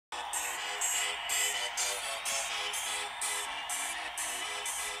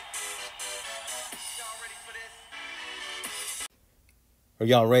Are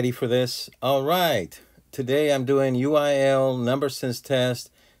y'all ready for this? All right. Today I'm doing UIL number sense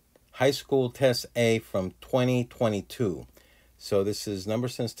test, high school test A from 2022. So this is number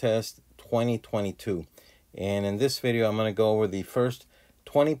sense test 2022. And in this video, I'm going to go over the first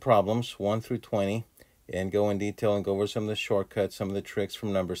 20 problems, 1 through 20, and go in detail and go over some of the shortcuts, some of the tricks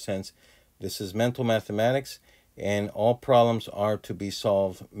from number sense. This is mental mathematics, and all problems are to be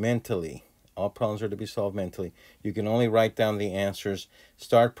solved mentally. All problems are to be solved mentally. You can only write down the answers.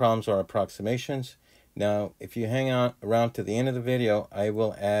 Start problems are approximations. Now, if you hang on around to the end of the video, I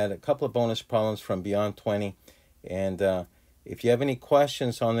will add a couple of bonus problems from Beyond 20. And if you have any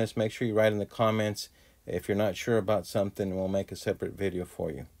questions on this, make sure you write in the comments. If you're not sure about something, we'll make a separate video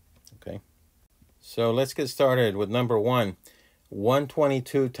for you. Okay? So let's get started with number 1.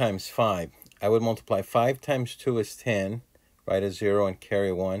 122 times 5. I would multiply 5 times 2 is 10. Write a 0 and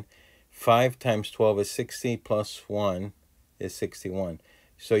carry 1. 5 times 12 is 60 plus 1 is 61.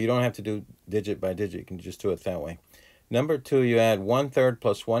 So you don't have to do digit by digit. You can just do it that way. Number 2, you add 1/3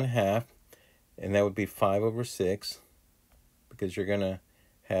 plus 1/2, and that would be 5 over 6, because you're going to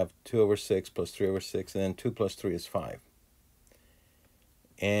have 2 over 6 plus 3 over 6, and then 2 plus 3 is 5.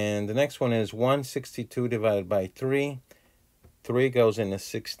 And the next one is 162 divided by 3. 3 goes into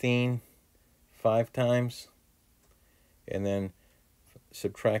 16 5 times, and then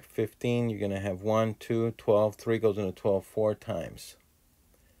subtract 15, you're going to have 1, 2, 12. 3 goes into 12 4 times.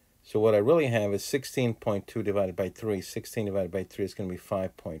 So what I really have is 16.2 divided by 3. 16 divided by 3 is going to be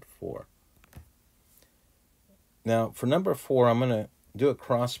 5.4. Now, for number 4, I'm going to do a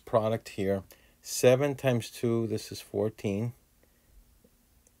cross product here. 7 times 2, this is 14.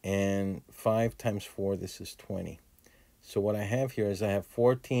 And 5 times 4, this is 20. So what I have here is I have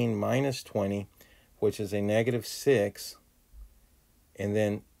 14 minus 20, which is a negative 6. And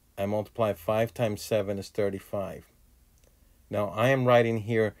then I multiply 5 times 7 is 35. Now, I am writing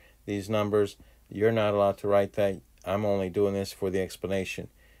here these numbers. You're not allowed to write that. I'm only doing this for the explanation.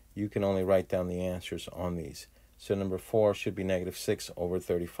 You can only write down the answers on these. So number 4 should be negative 6 over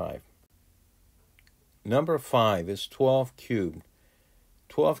 35. Number 5 is 12 cubed.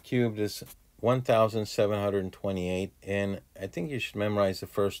 12 cubed is 1,728. And I think you should memorize the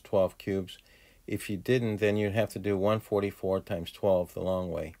first 12 cubes. If you didn't, then you'd have to do 144 times 12 the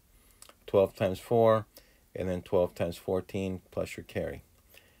long way. 12 times 4, and then 12 times 14 plus your carry.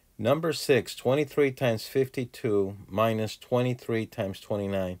 Number 6, 23 times 52 minus 23 times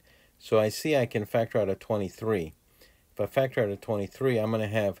 29. So I see I can factor out a 23. If I factor out a 23, I'm going to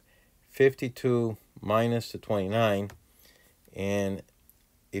have 52 minus the 29. And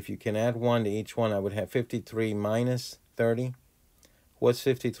if you can add 1 to each one, I would have 53 minus 30. What's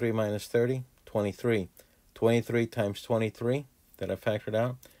 53 minus 30? 23. 23 times 23 that I factored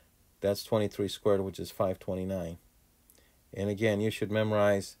out, that's 23 squared, which is 529. And again, you should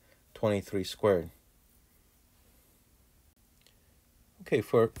memorize 23 squared. Okay,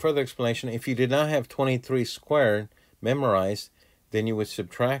 for further explanation, if you did not have 23 squared memorized, then you would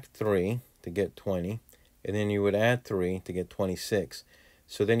subtract 3 to get 20, and then you would add 3 to get 26.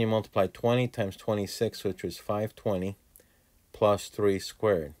 So then you multiply 20 times 26, which is 520, plus 3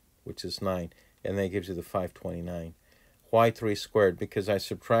 squared, which is 9, and that gives you the 529. Why 3 squared? Because I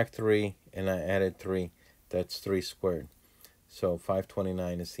subtract 3 and I added 3. That's 3 squared. So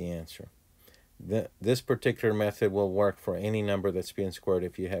 529 is the answer. This particular method will work for any number that's being squared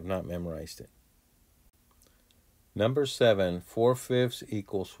if you have not memorized it. Number 7, 4/5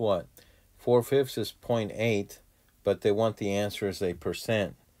 equals what? 4/5 is 0.8, but they want the answer as a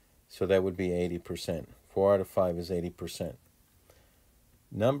percent. So that would be 80%. 4 out of 5 is 80%.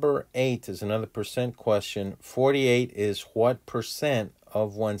 Number 8 is another percent question. 48 is what percent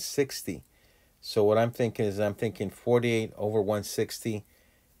of 160? So what I'm thinking is I'm thinking 48 over 160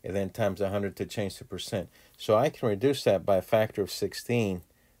 and then times 100 to change the percent. So I can reduce that by a factor of 16.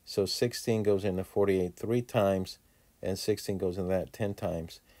 So 16 goes into 48 3 times, and 16 goes into that 10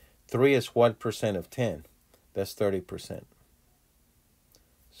 times. 3 is what percent of 10? That's 30%.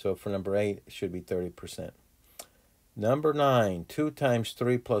 So for number 8, it should be 30%. Number 9, 2 times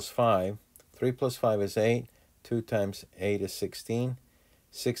 3 plus 5. 3 plus 5 is 8. 2 times 8 is 16.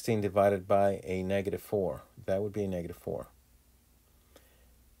 16 divided by a negative 4. That would be a negative 4.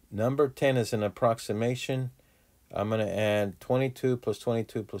 Number 10 is an approximation. I'm going to add 22 plus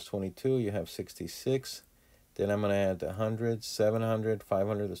 22 plus 22. You have 66. Then I'm going to add the 100, 700,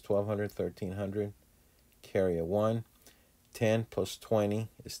 500 is 1,200, 1,300. Carry a 1. 10 plus 20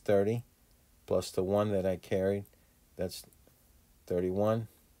 is 30. Plus the 1 that I carried. That's 31,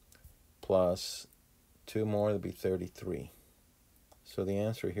 plus 2 more, that'll be 33. So the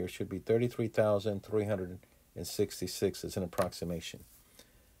answer here should be 33,366 as an approximation.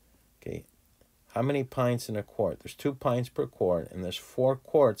 Okay, how many pints in a quart? There's 2 pints per quart, and there's 4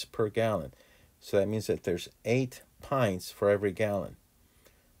 quarts per gallon. So that means that there's 8 pints for every gallon.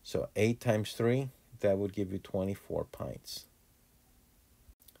 So 8 times 3, that would give you 24 pints.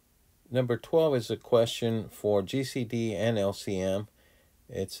 Number 12 is a question for GCD and LCM.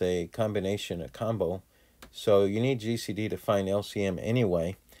 It's a combination, a combo. So you need GCD to find LCM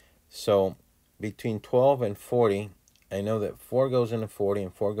anyway. So between 12 and 40, I know that 4 goes into 40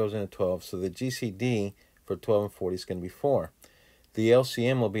 and 4 goes into 12. So the GCD for 12 and 40 is going to be 4. The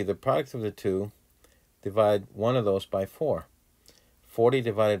LCM will be the product of the two. Divide one of those by 4. 40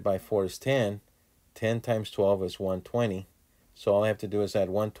 divided by 4 is 10. 10 times 12 is 120. So all I have to do is add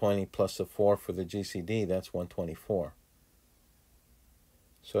 120 plus a 4 for the GCD. That's 124.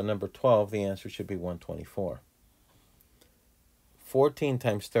 So number 12, the answer should be 124. 14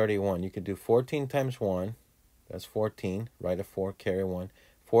 times 31. You could do 14 times 1. That's 14. Write a 4, carry 1.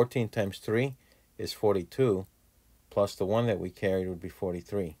 14 times 3 is 42. Plus the 1 that we carried would be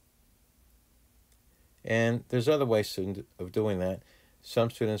 43. And there's other ways of doing that.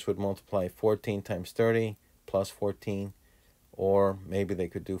 Some students would multiply 14 times 30 plus 14. Or maybe they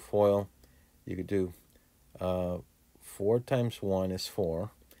could do FOIL. You could do 4 times 1 is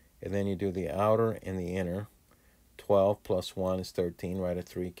 4. And then you do the outer and the inner. 12 plus 1 is 13. Write a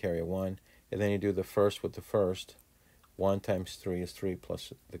 3, carry a 1. And then you do the first with the first. 1 times 3 is 3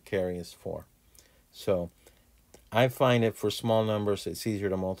 plus the carry is 4. So I find it for small numbers, it's easier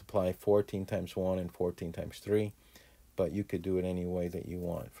to multiply 14 times 1 and 14 times 3. But you could do it any way that you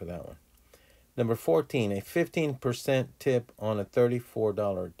want for that one. Number 14, a 15% tip on a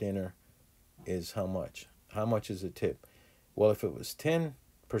 $34 dinner is how much? How much is a tip? Well, if it was 10%,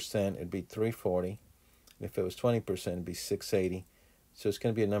 it'd be $340. If it was 20%, it'd be $680. So it's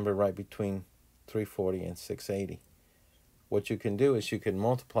going to be a number right between $340 and $680. What you can do is you can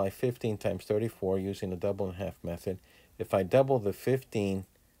multiply 15 times 34 using the double and half method. If I double the 15,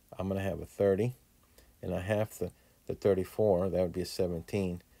 I'm going to have a 30. And I half the 34, that would be a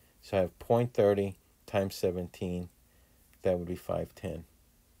 17. So I have 0.30 times 17, that would be $5.10.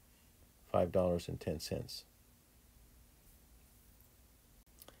 $5.10.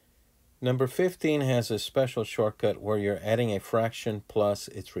 Number 15 has a special shortcut where you're adding a fraction plus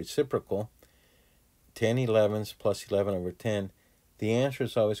its reciprocal. 10 11s plus 11 over 10. The answer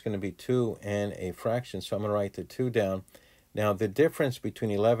is always going to be 2 and a fraction, so I'm going to write the 2 down. Now the difference between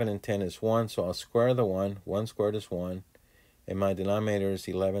 11 and 10 is 1, so I'll square the 1. 1 squared is 1. And my denominator is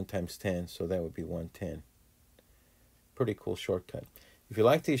 11 times 10, so that would be 110. Pretty cool shortcut. If you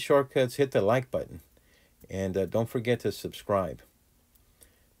like these shortcuts, hit the like button. And don't forget to subscribe.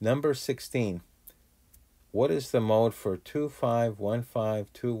 Number 16. What is the mode for 2, 5, 1, 5,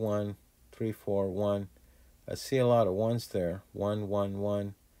 2, 1, 3, 4, 1? I see a lot of 1s there. 1, 1,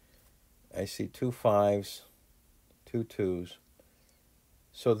 1. I see 2 5s, 2 2s.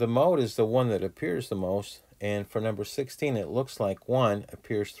 So the mode is the one that appears the most. And for number 16, it looks like 1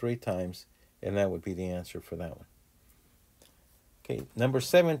 appears 3 times, and that would be the answer for that one. Okay, number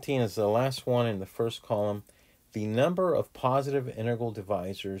 17 is the last one in the first column. The number of positive integral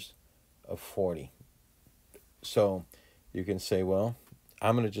divisors of 40. So you can say, well,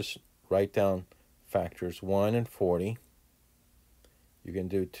 I'm going to just write down factors 1 and 40. You can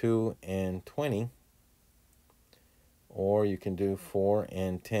do 2 and 20. Or you can do 4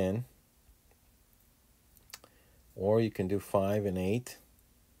 and 10. Or you can do 5 and 8.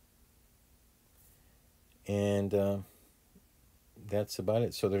 And that's about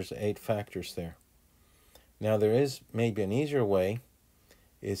it. So there's 8 factors there. Now there is maybe an easier way,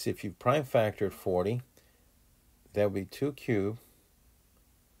 is if you prime factored 40, that would be 2 cubed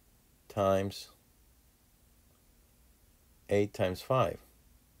times 8 times 5.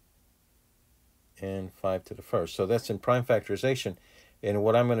 And 5 to the first. So that's in prime factorization. And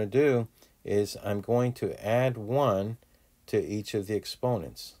what I'm going to do is I'm going to add 1 to each of the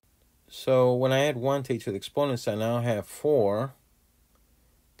exponents. So when I add 1 to each of the exponents, I now have 4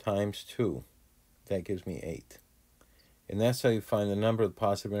 times 2. That gives me 8. And that's how you find the number of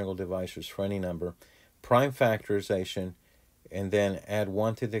positive integral divisors for any number. Prime factorization, and then add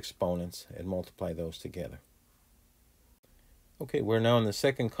 1 to the exponents and multiply those together. Okay, we're now in the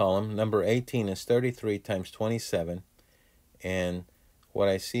second column. Number 18 is 33 times 27. And what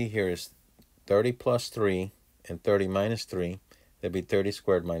I see here is 30 plus 3 and 30 minus 3. That'd be 30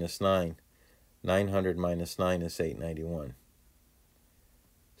 squared minus 9. 900 minus 9 is 891.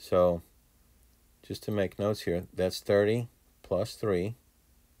 So just to make notes here, that's 30 plus 3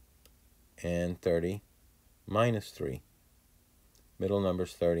 and 30 minus 3. Middle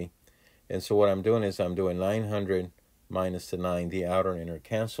number's 30. And so what I'm doing is I'm doing 900 minus the 9. The outer and inner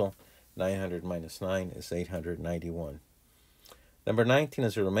cancel. 900 minus 9 is 891. Number 19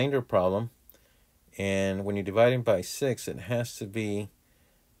 is a remainder problem. And when you're dividing by 6, it has to be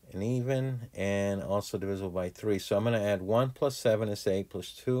an even and also divisible by 3. So I'm going to add 1 plus 7 is 8,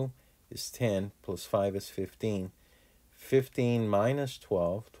 plus 2 is 10, plus 5 is 15. 15 minus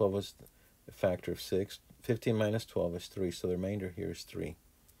 12, 12 is a factor of 6. 15 minus 12 is 3, so the remainder here is 3.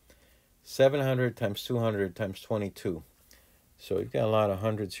 700 times 200 times 22. So you've got a lot of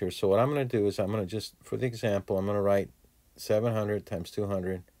hundreds here. So what I'm going to do is I'm going to just, for the example, I'm going to write 700 times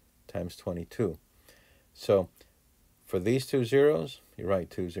 200 times 22. So for these two zeros, you write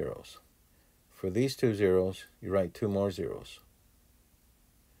 2 zeros. For these 2 zeros, you write 2 more zeros.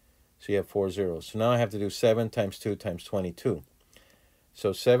 So you have 4 zeros. So now I have to do 7 times 2 times 22.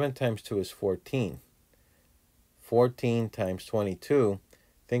 So 7 times 2 is 14. 14 times 22,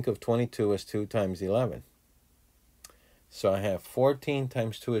 think of 22 as 2 times 11. So I have 14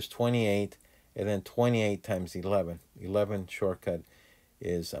 times 2 is 28, and then 28 times 11. 11 shortcut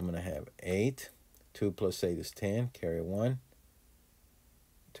is I'm going to have 8. 2 plus 8 is 10, carry 1.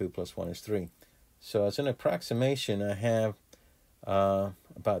 2 plus 1 is 3. So as an approximation, I have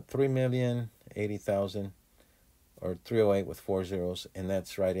about 3,080,000, or 308 with 4 zeros, and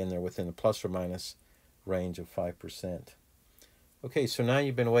that's right in there within the plus or minus range of 5%. Okay, so now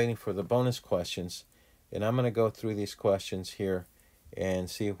you've been waiting for the bonus questions, and I'm going to go through these questions here and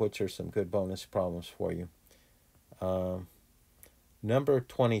see which are some good bonus problems for you. Number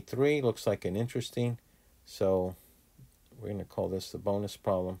 23 looks like an interesting, so we're going to call this the bonus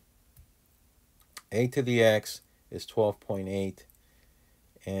problem. A to the x is 12.8,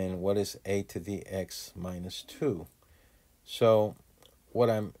 and what is a to the x minus 2? So what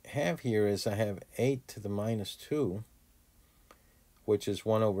I have here is I have 8 to the minus 2, which is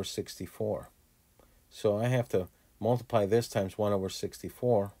 1 over 64. So I have to multiply this times 1 over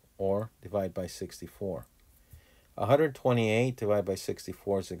 64, or divide by 64. 128 divided by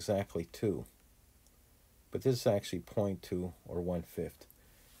 64 is exactly 2. But this is actually 0.2 or 1/5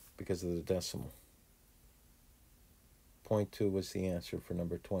 because of the decimal. 0.2 was the answer for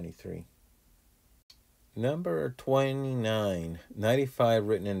number 23. Number 29, 95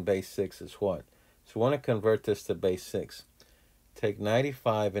 written in base 6 is what? So we want to convert this to base 6. Take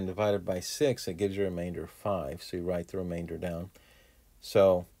 95 and divide it by 6, it gives you a remainder of 5. So you write the remainder down.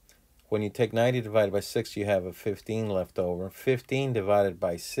 So when you take 90 divided by 6, you have a 15 left over. 15 divided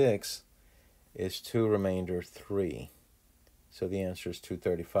by 6 is 2 remainder 3. So the answer is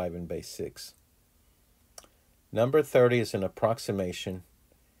 235 in base 6. Number 30 is an approximation.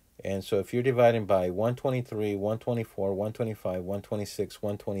 And so if you're dividing by 123, 124, 125, 126,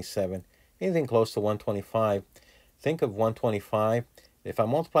 127, anything close to 125, think of 125. If I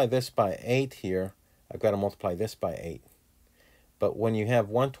multiply this by 8 here, I've got to multiply this by 8. But when you have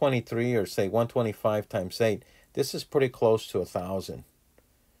 123 or say 125 times 8, this is pretty close to 1,000.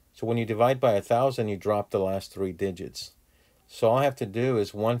 So when you divide by 1,000, you drop the last 3 digits. So all I have to do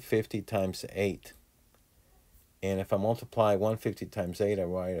is 150 times 8. And if I multiply 150 times 8, I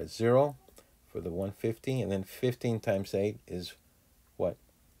write a 0 for the 150. And then 15 times 8 is what?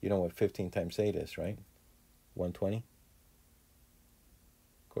 You know what 15 times 8 is, right? 120.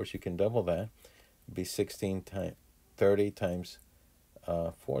 Of course, you can double that. It'd be 16 times 30 times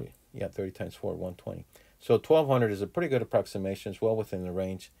 40. Yeah, 30 times 4, 120. So 1,200 is a pretty good approximation. It's well within the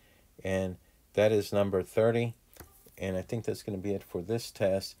range. And that is number 30. And I think that's going to be it for this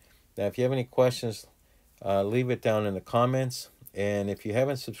test. Now, if you have any questions, leave it down in the comments. And if you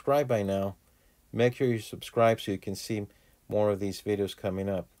haven't subscribed by now, make sure you subscribe so you can see more of these videos coming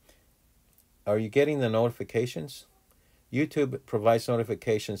up. Are you getting the notifications? YouTube provides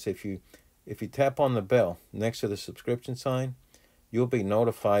notifications. If you tap on the bell next to the subscription sign, you'll be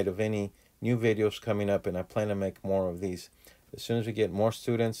notified of any new videos coming up, and I plan to make more of these. As soon as we get more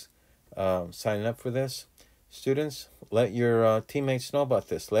students signing up for this, students, let your teammates know about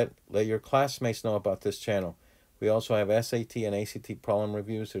this. Let your classmates know about this channel. We also have SAT and ACT problem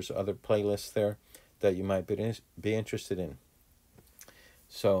reviews. There's other playlists there that you might be interested in.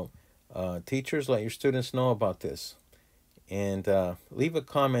 So teachers, let your students know about this. And leave a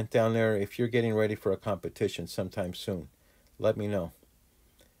comment down there if you're getting ready for a competition sometime soon. Let me know.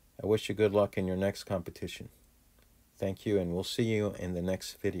 I wish you good luck in your next competition. Thank you, and we'll see you in the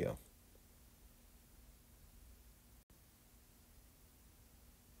next video.